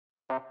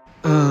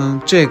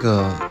这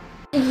个。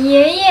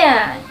爷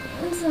爷，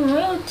你怎么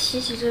又提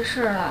起这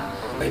事儿了？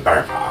没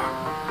办法，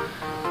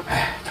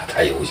哎，他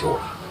太优秀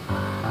了，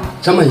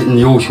这么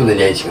优秀的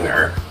年轻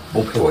人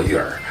不陪我育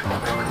儿，我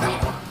说跟他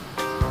好啊。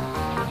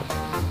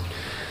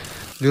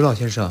刘老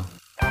先生，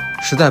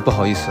实在不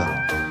好意思，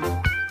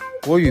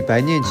我与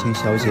白念琴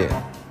小姐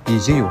已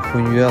经有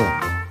婚约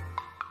了，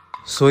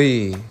所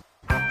以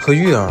和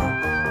玉儿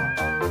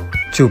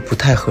就不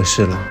太合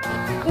适了。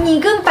你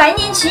跟白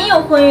念琴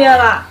有婚约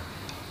了？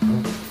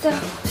在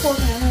后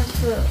台那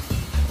次，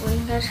我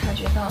应该察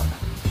觉到的。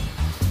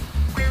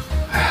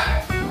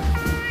哎，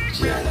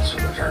既然说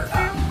到这儿了，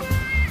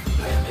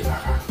那也没办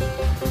法。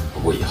不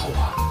过以后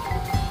啊，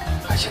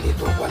还请你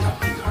多关照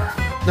玉儿啊。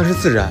那是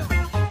自然，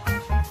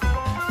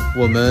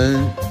我们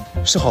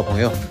是好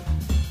朋友。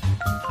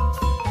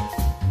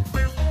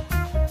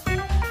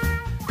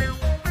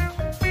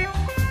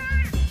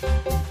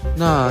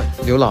那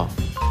刘老，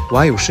我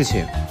还有事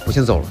情，我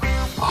先走了。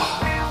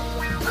啊，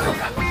可以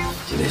的，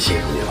今天辛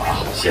苦你了啊，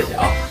谢谢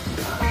啊。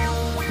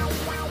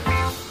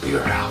玉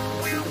儿啊，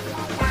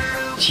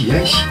既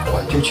然喜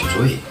欢就去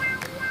追，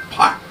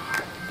怕。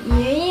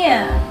爷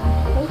爷，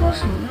胡说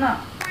什么呢？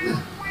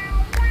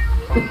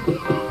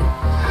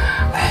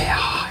哎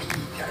呀，一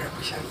点也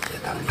不像爷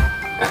当年。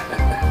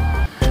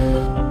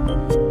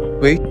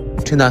喂，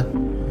陈楠，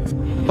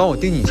帮我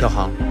盯紧肖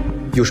航，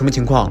有什么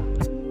情况，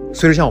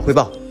随时向我汇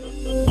报。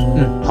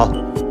好。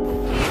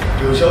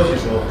有消息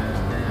说，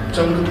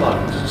张根把人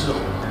质治好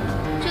了。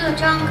这个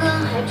张根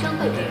还真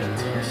会给人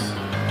惊喜。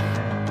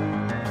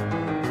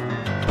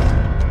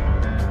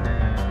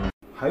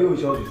还有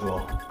消息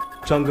说，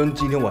张根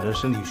今天晚上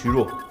身体虚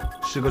弱，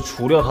是个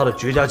除掉他的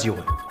绝佳机会。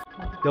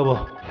要不，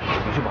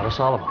你去把他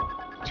杀了吧。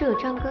这个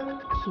张根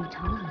隐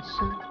藏得很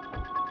深，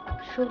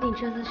说不定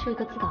这次是一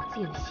个自导自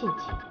演的陷阱。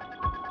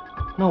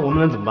那我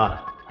们能怎么办？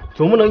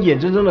总不能眼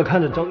睁睁地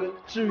看着张根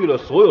治愈了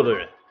所有的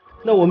人，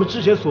那我们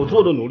之前所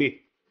做的努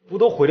力，不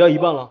都毁掉一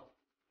半了？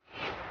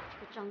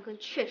这个张根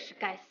确实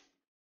该死，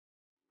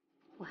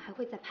我还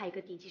会再派一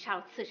个顶级杀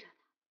手刺杀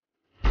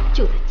他，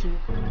就在今晚。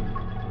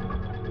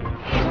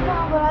吃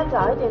饭回来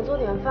早一点做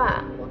点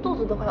饭，我肚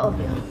子都快饿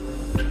扁了。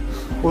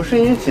我是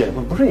你姐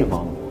夫，不是你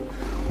保姆。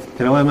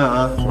点了外卖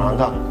啊，马上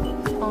到。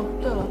哦，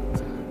对了，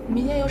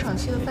明天有场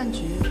戏的饭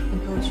局，你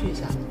陪我去一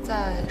下，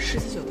在世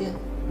纪酒店。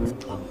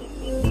好。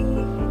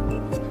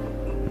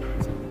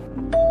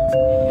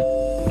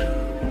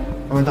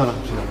外卖到了，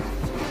知道了。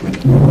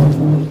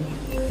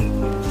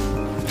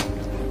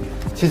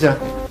谢谢。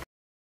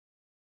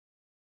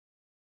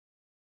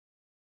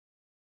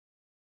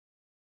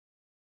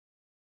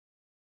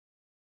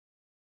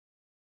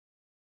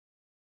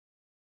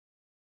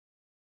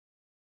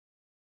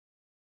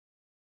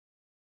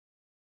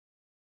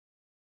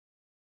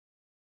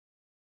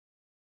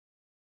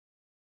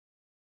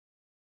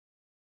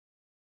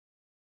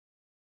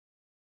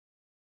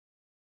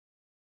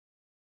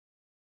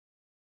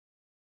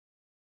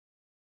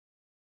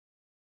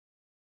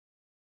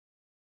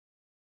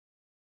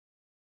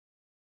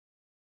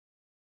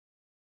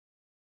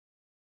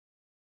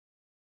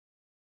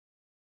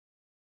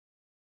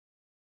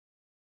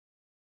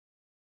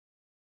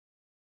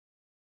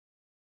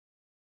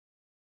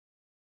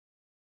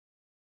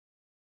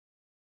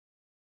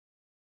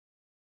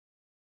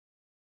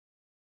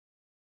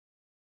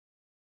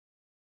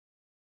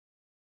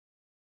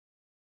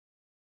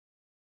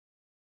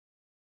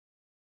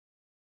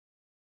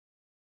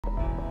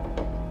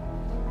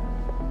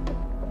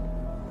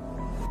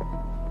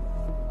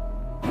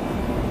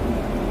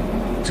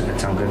这个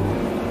张根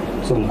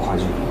这么快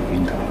就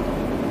晕倒了，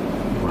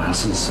果然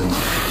是身体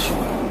太虚了，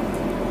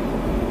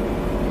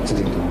这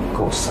点都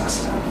够杀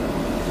死他。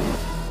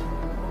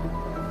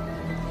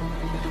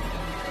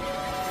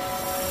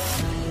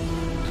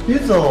你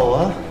走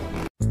啊！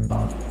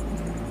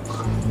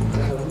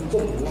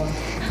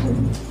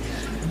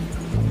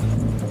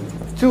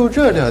就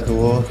这点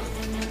毒，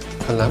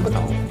可难不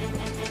倒我。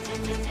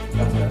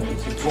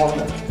是装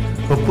的，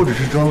我不只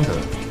是装的，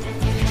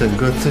整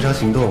个刺杀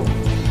行动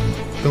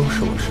都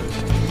是我设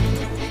计的。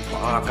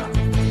八嘎！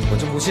我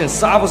就不信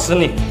杀不死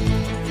你！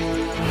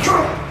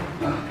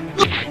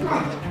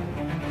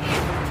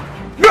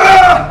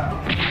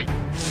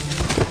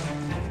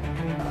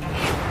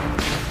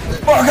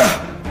八嘎！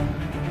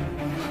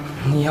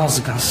你要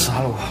是敢杀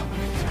了我，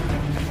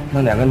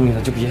那两个女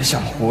的就别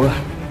想活了。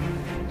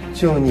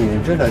就你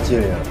这点伎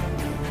俩，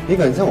你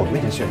敢在我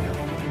面前炫耀？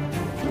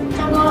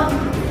张哥，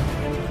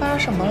发生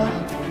什么了？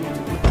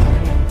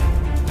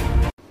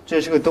这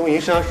是个东瀛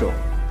杀手，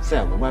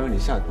在我们外面里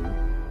下毒。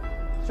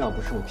要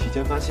不是我提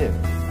前发现，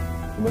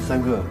你们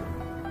三个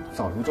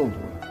早就中毒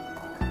了。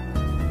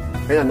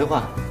没胆的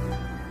话，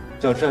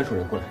叫专属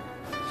人过来。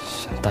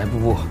想逮捕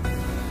我，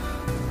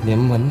连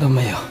门都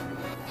没有。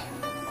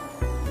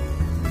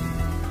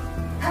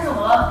他怎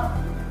么了？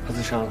他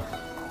自杀了。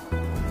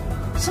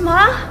什么？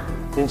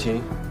念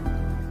琴，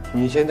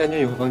你先带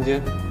念雨回房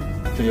间，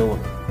这里有我。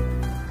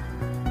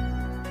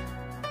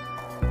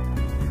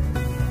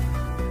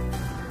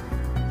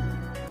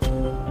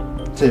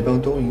这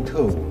帮东瀛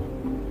特务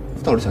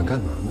你到底想干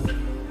嘛呢？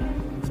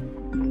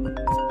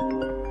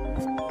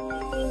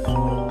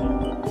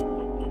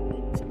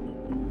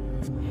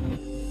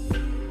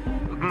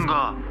根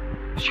哥，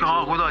小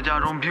豪回到家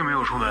中并没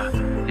有出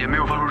门，也没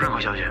有发出任何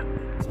消息。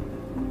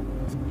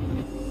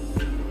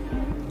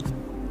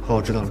好，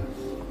我知道了。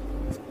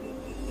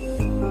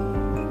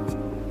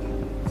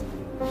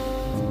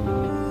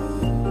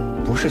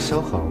不是萧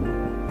航。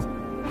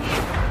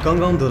刚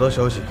刚得到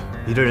消息，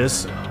你的人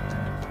死了，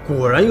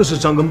果然又是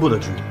张根部的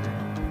局。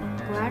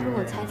果然如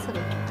我猜测的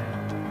一样，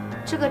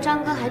这个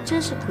张根还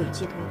真是诡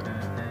计多端。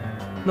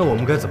那我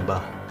们该怎么办？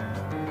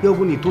要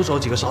不你多找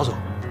几个杀手，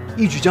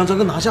一举将张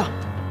根拿下。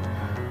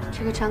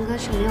这个张根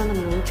是没有那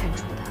么容易铲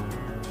除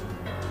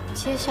的。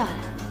接下来，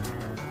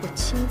我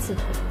亲自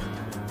会。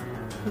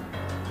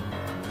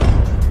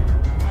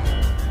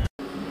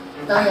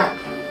导演，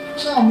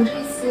那我们这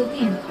一次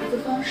电影的投资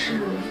方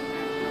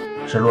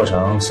是洛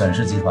城沈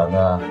氏集团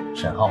的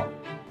沈浩。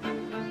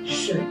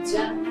沈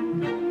家，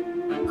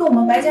跟我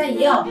们白家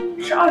一样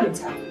是二流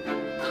家族。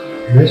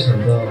没想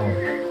到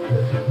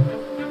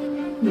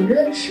你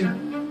认识？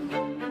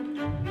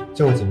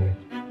叫我姐妹。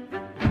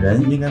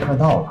人应该快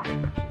到了。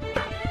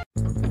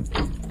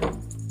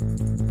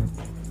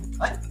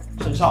哎，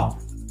沈少，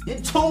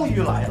您终于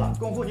来了，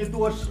恭候您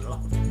多时了。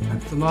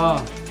怎么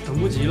等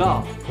不及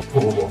了？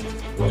不，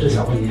我是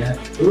想问您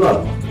饿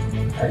了吗？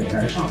还没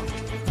开始上。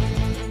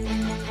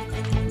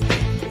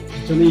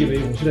真的以为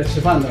我是来吃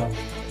饭的？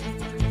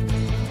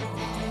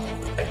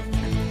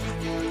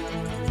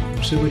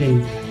是有点意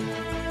外。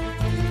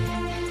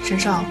沈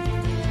少，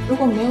如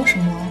果没有什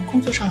么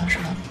工作上的事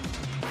儿，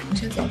我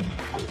先走了。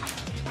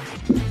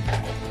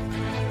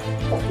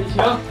也行，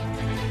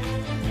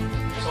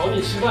找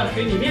你吃饭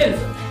给你面子，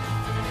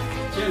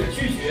竟然给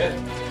拒绝。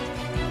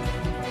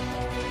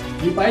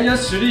你白家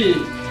实力可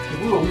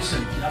不如我们沈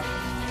家，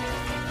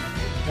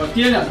要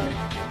掂量掂量。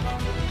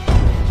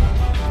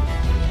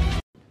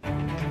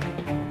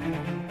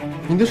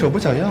你的手不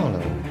想要了，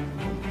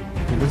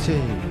你不介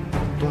意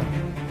断？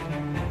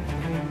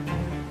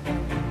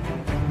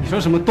你说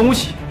什么东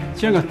西？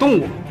竟然敢动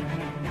我！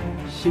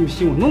信不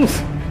信我弄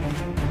死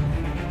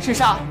你？沈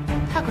少，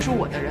他可是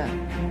我的人。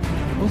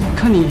我怎么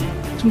看你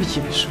这么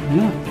眼熟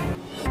呢？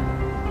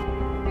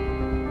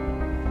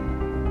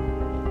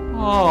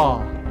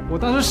哦，我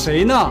当时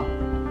谁呢？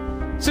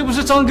这不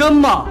是张根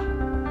吗？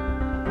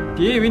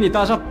别以为你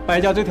搭上白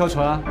家这条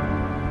船，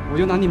我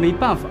就拿你没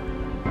办法。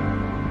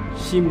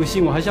信不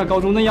信我还像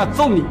高中那样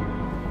揍你？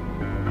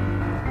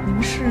你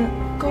们是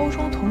高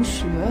中同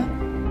学？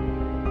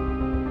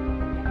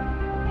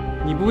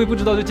你不会不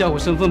知道这家伙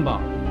身份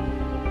吧？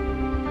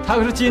他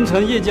可是京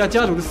城叶家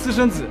家主的私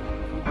生子，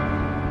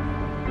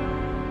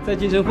在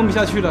京城混不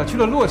下去了，去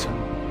了洛城。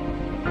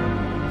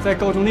在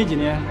高中那几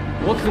年，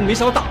我可没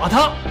少打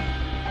他。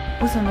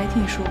我怎么没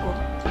听你说过？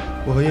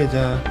我和叶家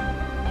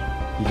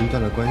已经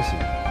断了关系，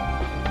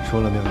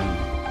说了没有意义。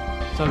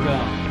张哥，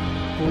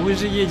不会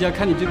是叶家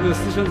看你这个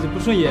私生子不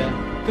顺眼，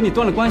跟你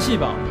断了关系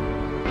吧？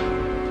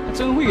还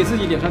真会给自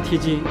己脸上贴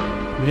金。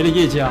没了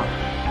叶家，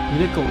你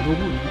连狗都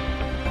不如。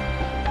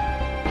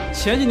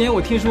前几年我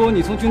听说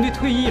你从军队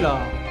退役了，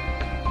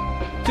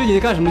这几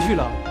年干什么去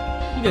了？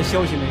一点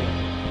消息没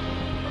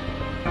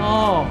有。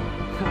哦，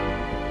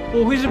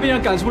不会是被人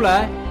赶出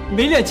来，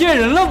没脸见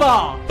人了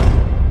吧？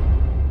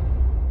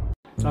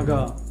张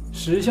哥，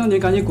识相点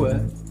赶紧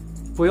滚，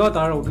不要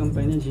打扰我跟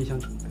白念琴相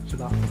处，知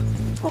道？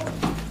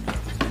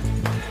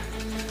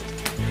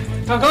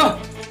张哥，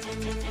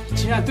你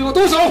竟然对我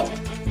动手，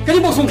赶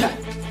紧把我松开！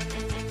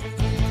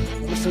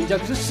我们沈家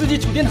可是世纪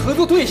酒店的合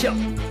作对象，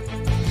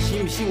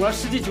信不信我让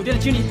世纪酒店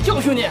的经理教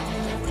训你？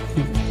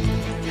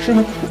是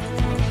吗？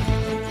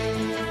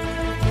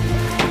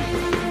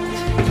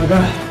张哥，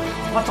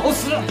我找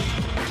死！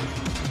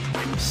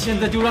现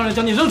在就让人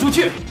将你扔出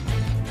去，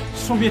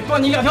顺便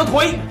断你2条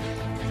腿！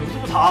怎么这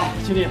么吵？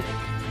经理，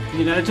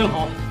你来的正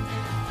好，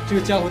这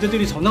个家伙在这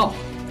里吵闹，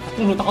他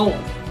动手打我，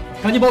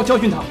赶紧把我教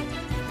训他！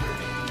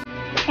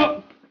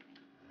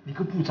你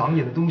个不长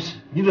眼的东西，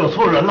你惹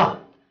错人了。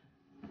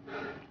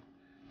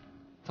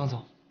张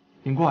总，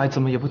您过来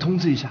怎么也不通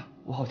知一下，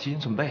我好提前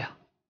准备啊。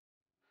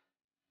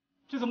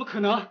这怎么可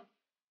能？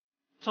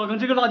赵根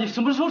这个垃圾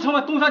什么时候成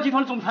为东山集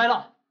团的总裁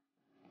了？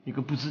一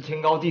个不知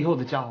天高地厚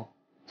的家伙，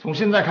从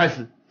现在开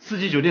始，四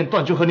季酒店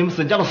断绝和你们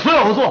沈家的所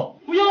有合作。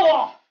不要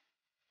啊！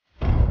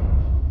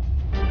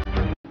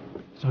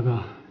赵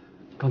哥，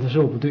刚才是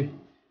我不对，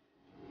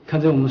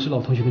看在我们是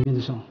老同学的面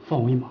子上，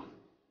放我一马。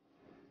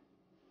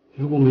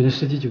如果没了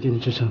世纪酒店的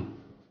支撑，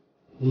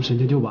我们沈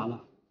家就完了。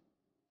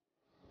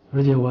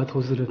而且我还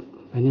投资了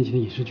白念琴的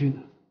影视剧呢。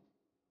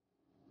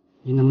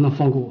您能不能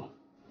放过我？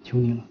求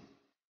您了。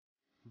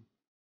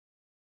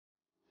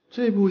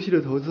这部戏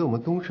的投资，我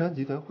们东山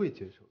集团会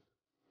接受的。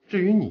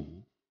至于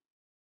你，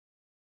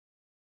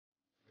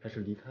还是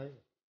离开了。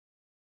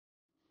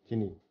经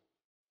理，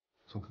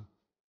送客。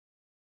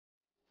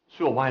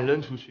是我把你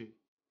扔出去，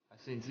还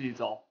是你自己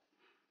走？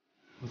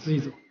我自己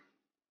走。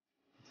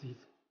自己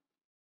走。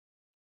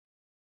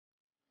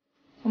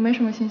我没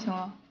什么心情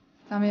了，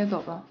咱们也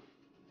走吧。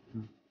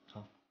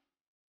好。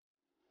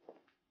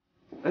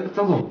哎，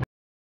张总。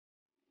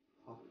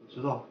好，我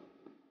知道。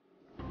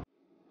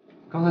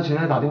刚才前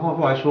台打电话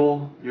过来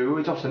说，有一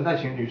位叫神代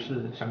琴的女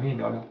士想跟你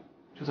聊聊，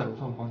就在楼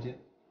上的房间。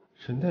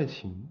神代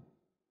琴，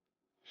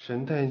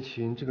神代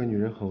琴这个女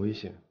人很危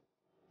险，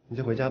你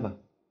先回家吧，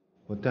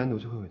我单独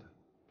去会会她。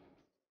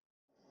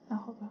然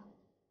后吧。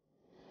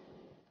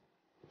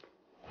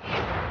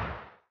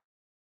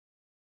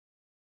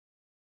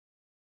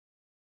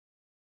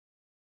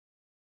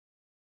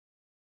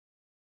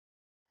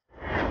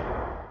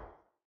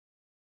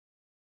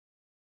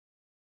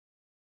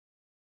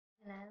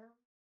来了。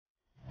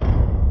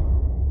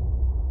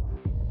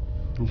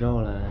你找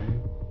我来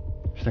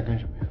是在干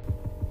什么呀？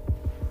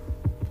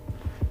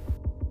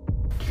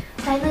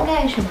还能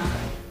干什么？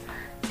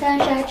当然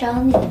是来找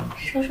你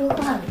说说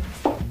话了。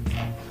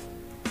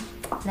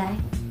来，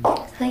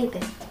喝一杯。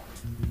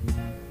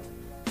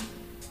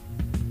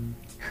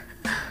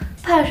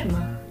怕什么？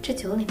这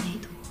酒里没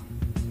毒。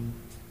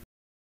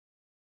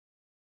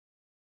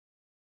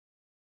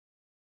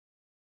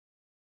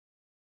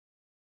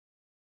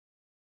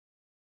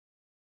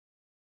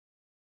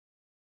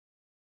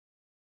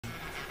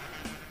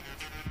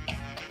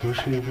我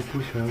是一个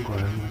不喜欢拐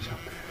弯抹角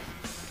的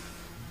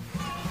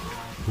人，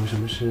有什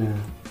么事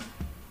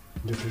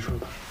你就直说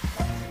吧。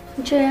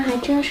你这人还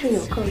真是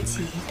有够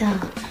急的。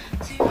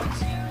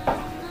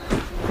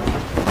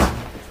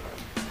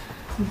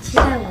你期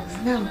待我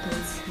们那么多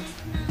次，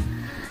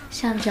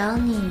想找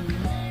你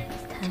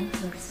谈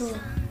合作。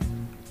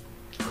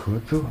合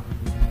作？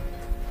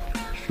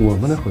我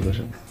们能合作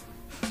什么？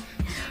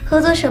合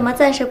作什么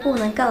暂时不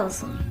能告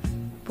诉你，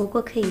不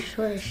过可以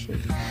说的是，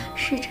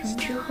事成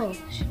之后，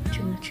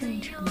整个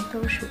镇城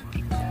都是我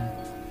们的。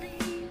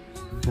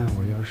那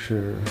我要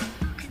是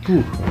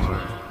不合作？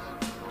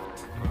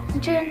你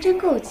这人真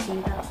够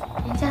急的，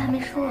人家还没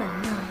说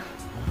完呢。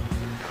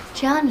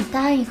只要你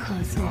答应合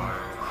作，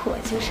我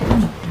就是你的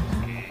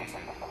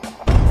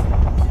了。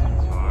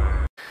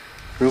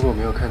如果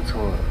没有看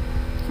错，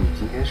你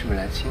今天是不是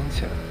来亲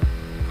戚了？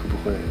会不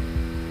会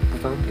不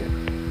方便？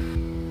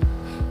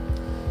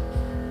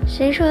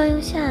谁说要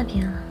用下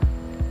边啊？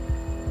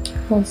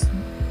或许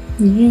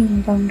你愿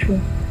意帮助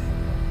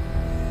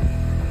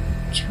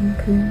张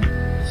根，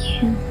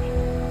愿意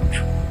帮助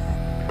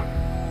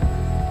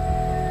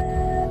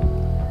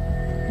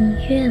你，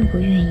愿不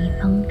愿意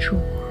帮助我？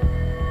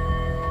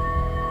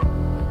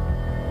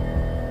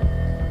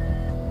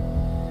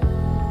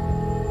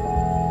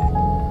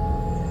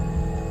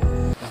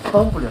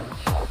帮不了你。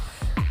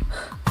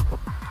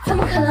怎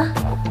么可能？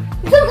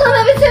你怎么可能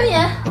没被催眠？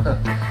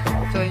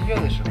在医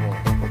院的时候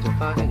我就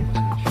发现你们这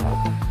个局，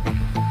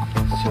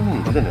就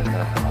你这个能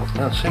耐，还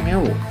想催眠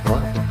我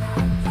吗？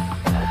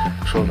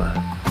说吧，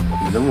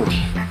你们的目的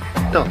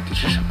到底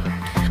是什么？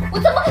我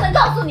怎么可能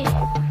告诉你？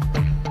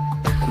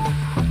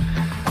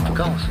不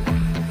告诉你，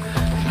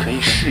你可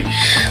以试一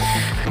试。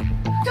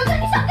周哥，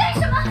你想干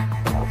什么？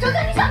周哥，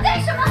你想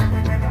干什么？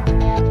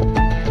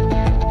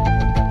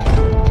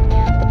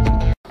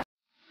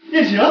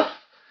叶晴，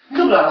你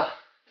怎么来了？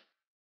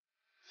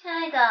亲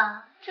爱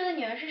的，这个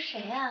女人是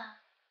谁啊？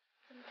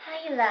怎么她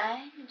一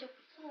来你就不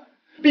做了？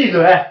闭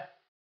嘴！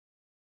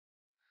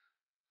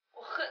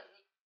我恨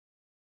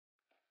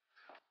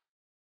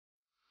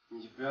你。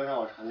你不要让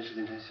我查那事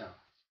情真相，我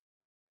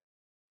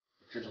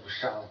这就会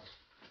杀了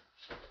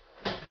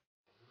你。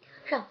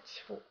让你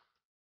欺负我。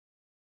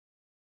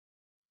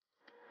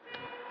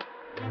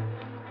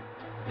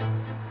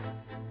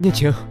念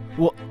晴，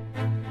我……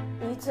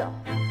你走，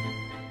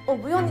我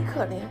不用你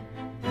可怜，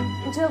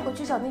你就要回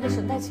去找那个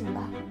沈代琴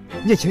吧。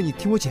念晴，你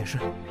听我解释。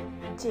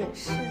解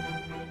释？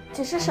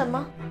解释什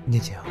么？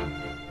念晴，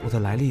我的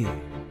来历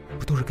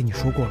不都是跟你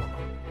说过了吗？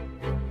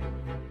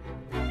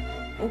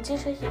你接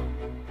着演。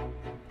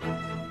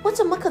我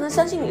怎么可能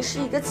相信你是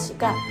一个乞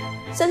丐？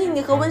相信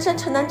你和温山、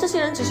陈南这些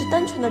人只是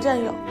单纯的战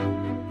友？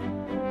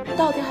你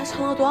到底还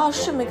藏了多少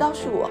事没告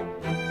诉我？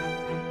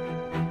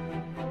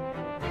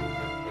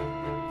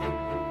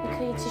你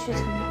可以继续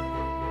沉默，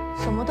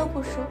什么都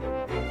不说。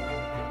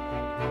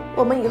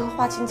我们以后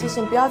划清界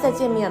限，不要再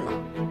见面了。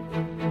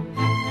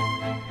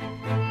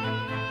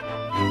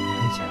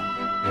念晴，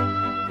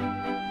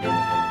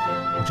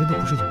我真的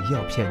不是有意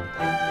要骗你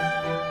的，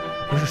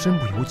而是身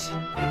不由己。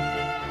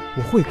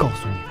我会告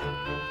诉你的。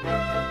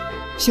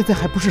现在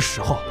还不是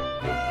时候。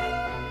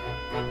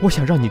我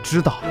想让你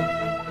知道，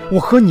我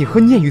和你和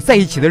念宇在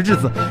一起的日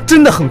子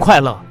真的很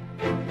快乐。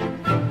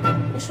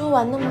你说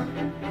完了吗？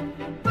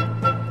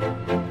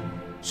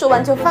说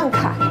完就放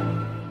开。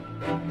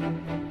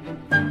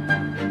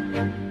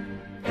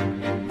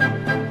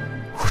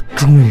我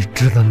终于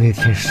知道那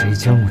天谁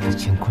将我的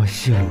情况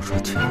泄露出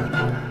去的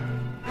了。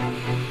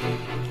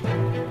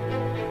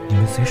你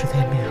们随时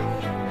待命，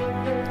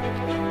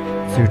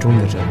最终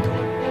的战斗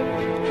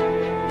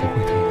不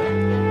会退让。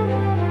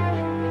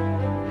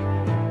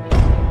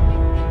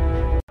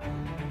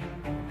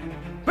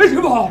为什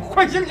么？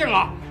快醒醒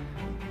啊！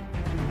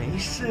没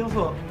师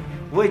傅，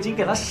我已经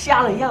给他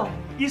下了药，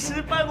一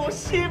时半会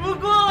醒不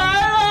过来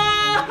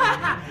了。哈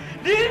哈，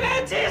你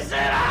别气死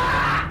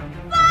了！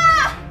爸，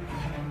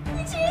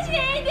你清醒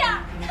一点，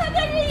他可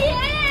是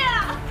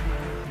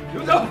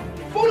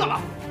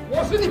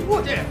是你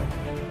父亲。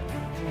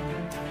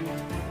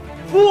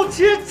父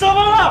亲怎么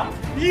了？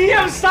一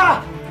样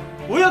杀！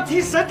我要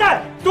替神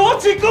代夺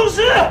取公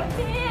师。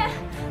爹，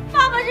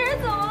爸爸这是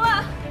怎么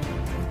了？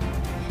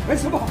没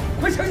什么，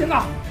快醒醒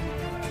啊！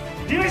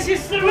你们去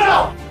死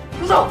吧！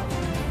住手！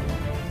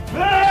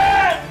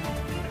哎！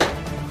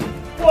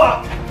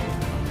哇！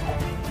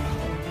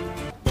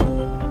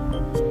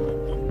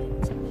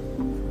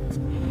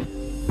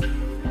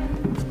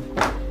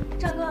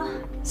张哥，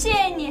谢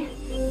谢你，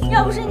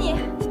要不是你，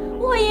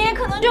我爷爷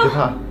可能就……别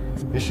怕，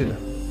没事的。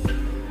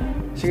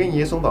先给你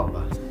爷松绑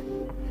吧。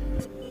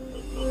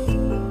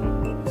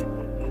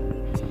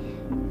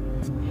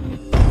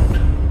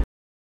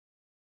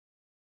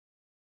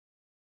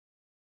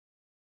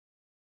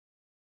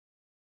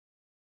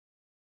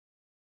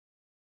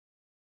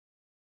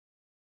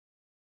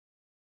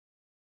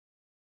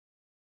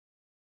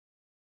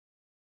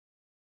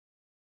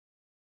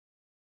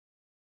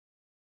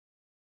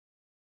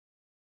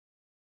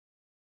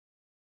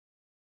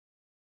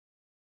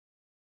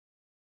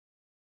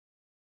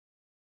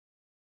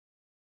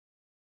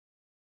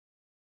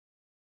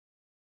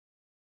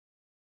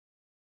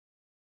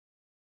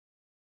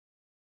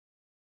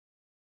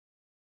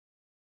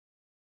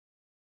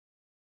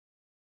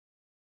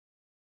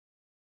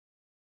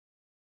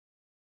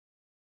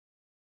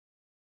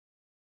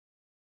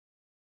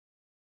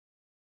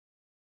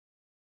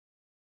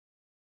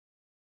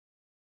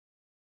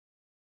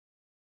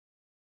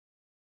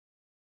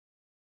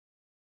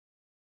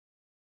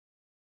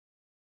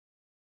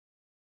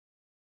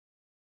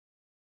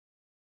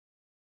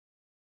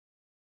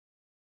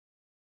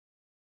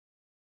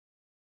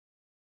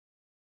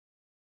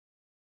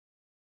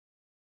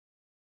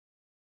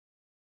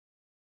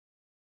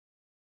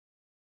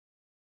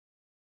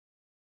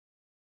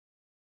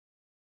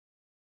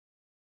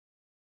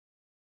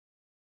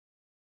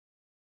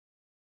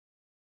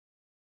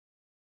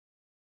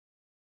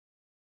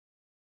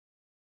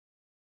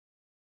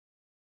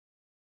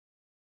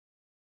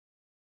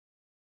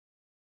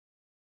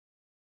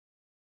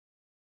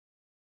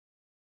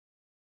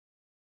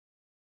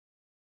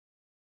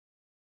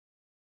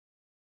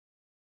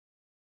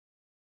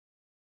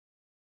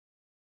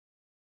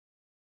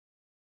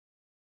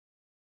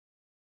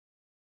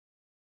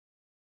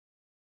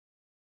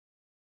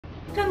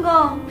张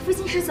哥，父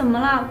亲是怎么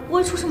了？不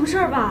会出什么事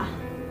儿吧？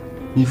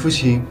你父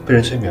亲被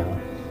人催眠了，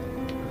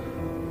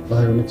我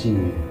还容易记忆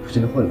父亲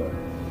的混乱。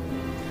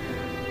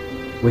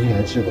我已经给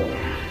他治过了，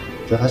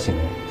只要他醒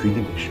了，就一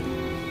定没事。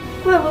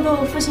怪不得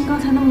我父亲刚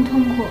才那么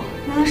痛苦，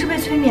原来是被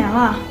催眠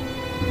了。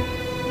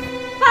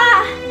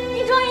爸，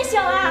你终于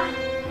醒了。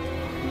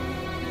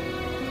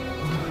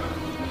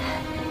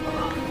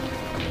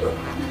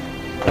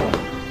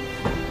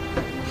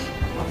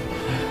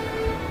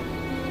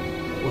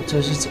我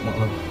这是怎么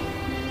了？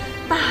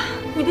爸，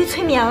你被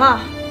催眠了。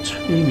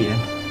催眠？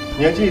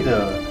你还记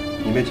得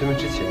你被催眠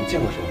之前见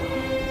过谁吗？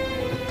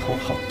我的头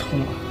好痛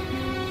啊！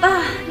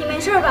爸，你没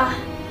事吧？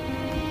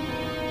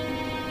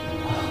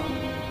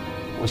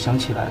我想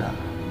起来了，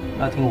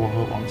那天我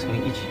和王晨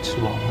一起吃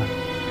晚饭，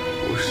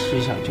我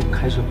思想就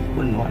开始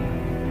混乱了。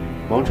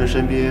王晨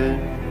身边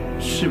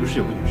是不是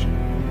有个女生？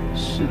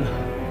是的。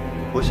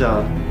我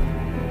想，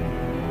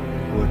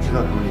我知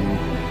道他们的阴谋。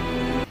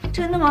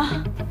真的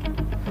吗？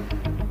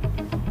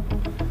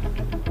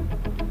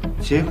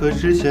结合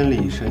之前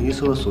李神一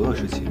说的所有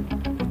事情，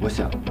我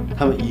想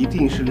他们一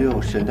定是利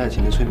用沈代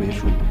琴的催眠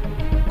术，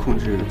控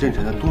制郑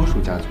城的多数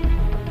家族，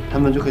他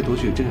们就可以夺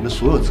取郑城的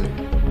所有资源。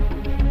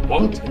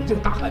王晨这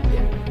个大汉奸，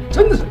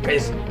真的是该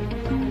死！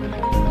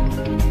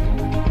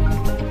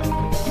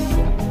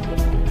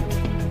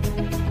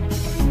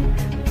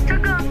这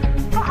个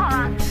不好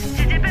了，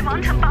姐姐被王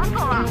晨绑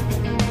走了。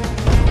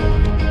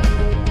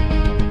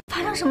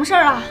发生什么事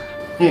儿了？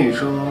聂宇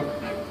说，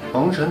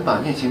王晨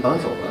把聂琴绑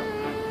走了，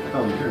让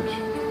我一个人去。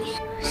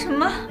什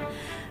么？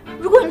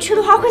如果你去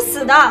的话，会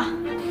死的。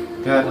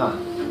别害怕，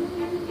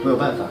我有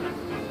办法。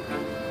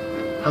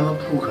他们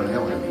不可能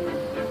要我的命。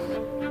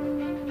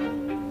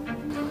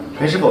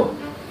梅师傅，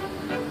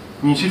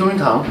你去中医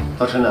堂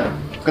找陈兰，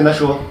跟他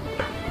说，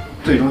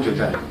最终决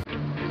战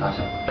打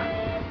响了。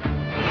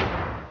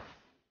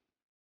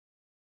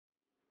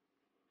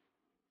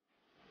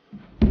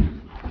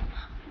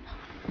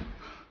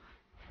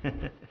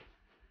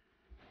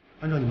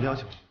按照你们的要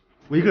求，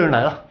我一个人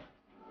来了。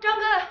张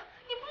哥，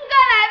你不该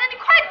来的，你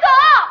快走！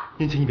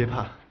燕青，你别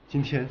怕，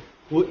今天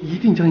我一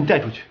定将你带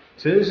出去。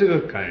真是个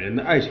感人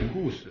的爱情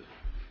故事，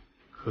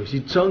可惜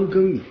张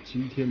庚你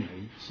今天没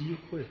机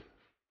会。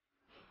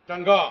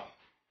张哥，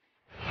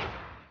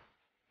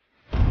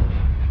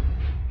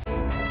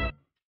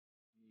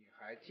你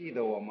还记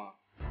得我吗？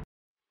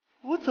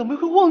我怎么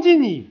会忘记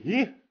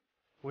你？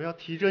我要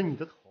提着你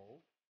的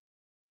头，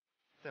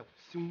在我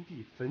兄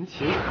弟坟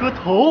前磕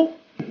头。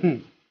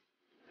哼，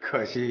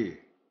可惜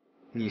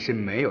你是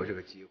没有这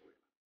个机会，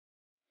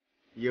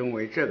因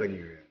为这个女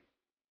人，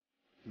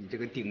你这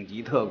个顶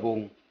级特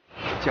工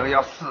将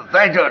要死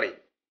在这里。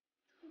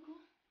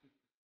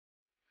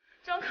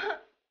张哥，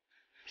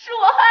是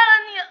我害了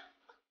你。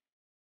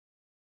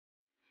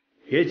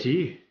别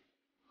急，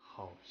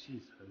戏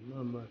才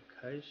慢慢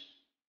开始。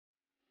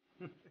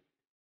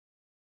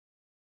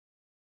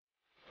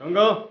张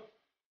刚，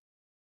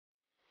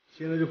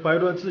现在就掰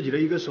断自己的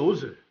一根手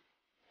指，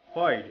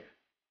快一点，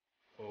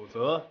否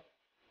则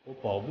我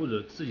保不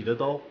准自己的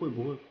刀会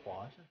不会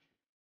滑下去。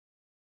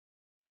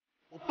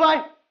我掰！张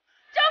哥，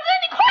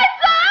你快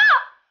走！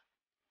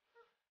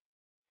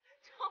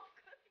张哥，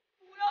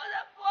你不要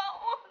再管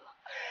我了，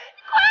你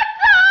快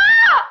走！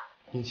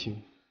燕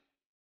青，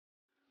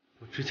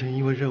我之前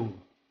因为任务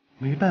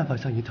没办法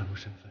向你袒露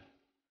身份，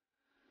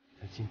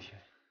但今天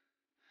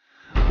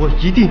我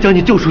一定将你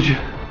救出去。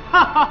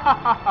哈哈哈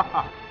哈哈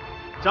哈！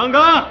张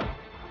刚，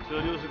这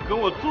就是跟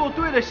我作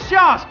对的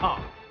下场。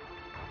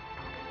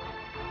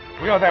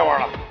不要再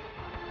玩了，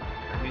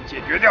赶紧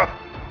解决掉他。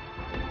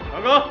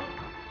张刚，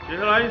接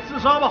下来你自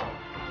杀吧。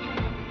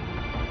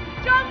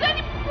张哥，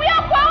你不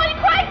要管我，你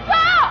快走！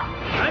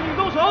赶紧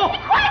动手！你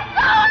快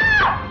走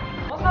啊！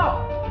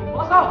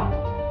王嫂，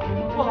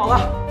不好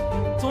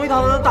了，中医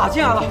堂的人打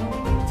进来了，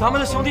咱们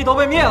的兄弟都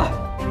被灭了。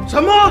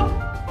什么？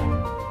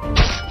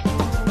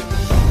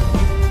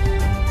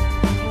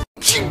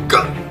金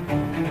刚，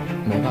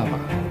没办法，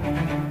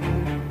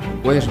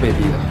我也是被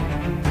逼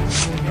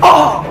的。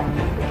啊！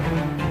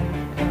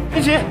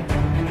一起，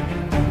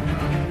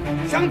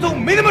想走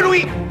没那么容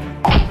易。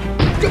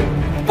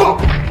放！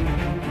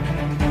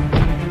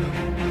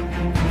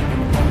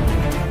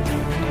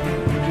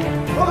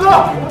大哥，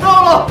我们到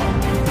了，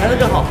来得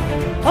正好，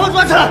把我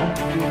抓起来。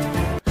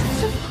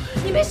师傅，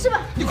你没事吧？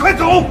你快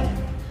走！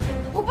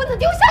我不能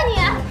丢下你。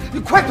你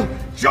快走！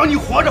只要你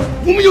活着，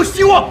我们有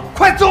希望。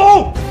快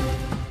走！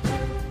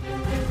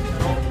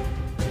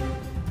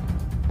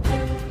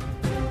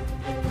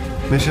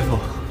梅师傅，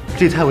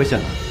这里太危险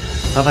了，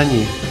麻烦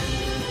你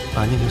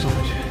把念婷送回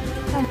去。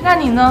那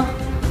你呢？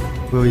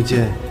我有一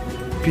件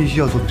必须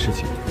要做的事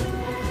情，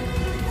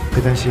别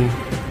担心，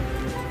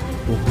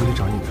我会回去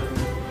找你的，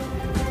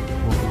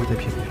我不会再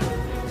骗你了。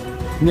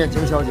念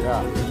婷小姐，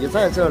你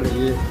在这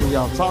里会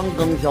让张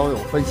庚小友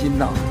分心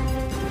的。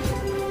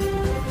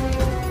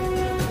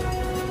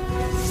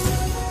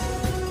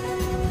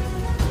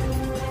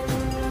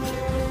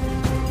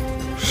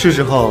是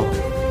时候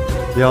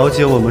了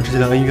解我们之间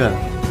的恩怨了。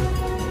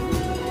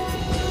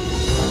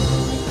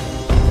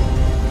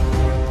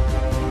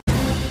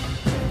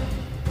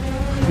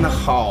那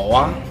好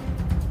啊，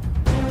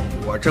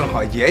我正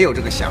好也有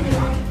这个想法。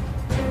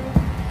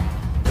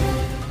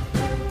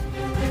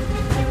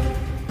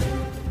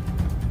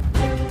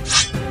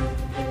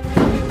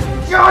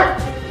呀！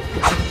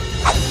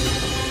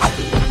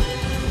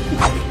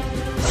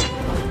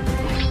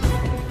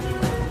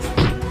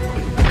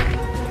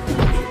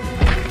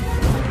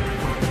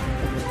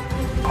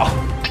好。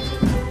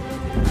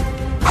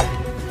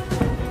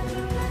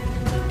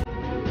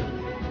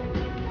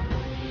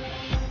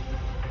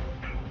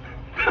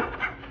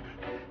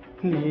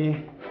你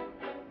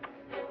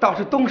倒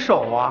是动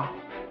手啊！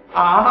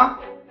啊！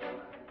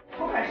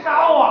不敢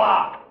杀我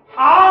了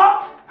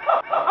啊！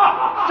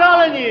杀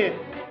了你，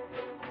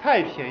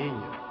太便宜你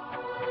了！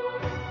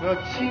我要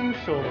亲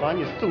手把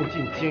你送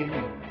进监狱，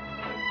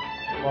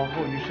往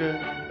后余生，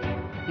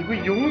你会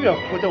永远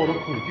活在我的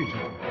恐惧之中。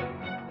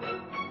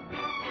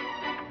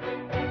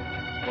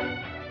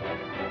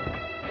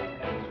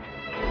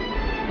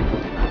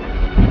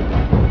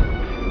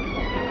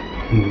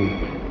你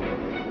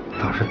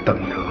倒是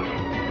等着，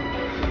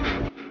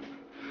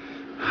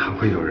还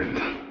会有人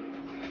的。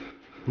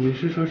你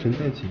是说神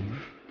在情吗？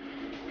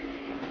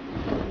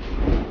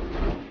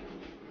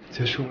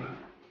结束了，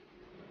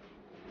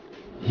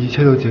一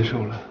切都结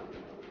束了。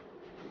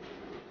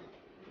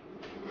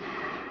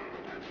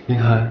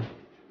林涵，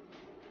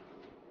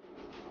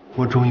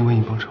我终于为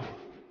你报仇了。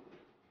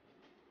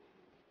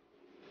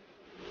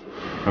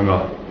张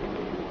哥，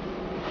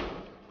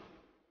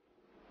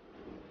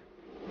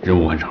任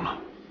务完成了。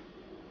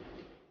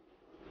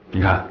你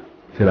看，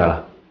谁来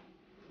了？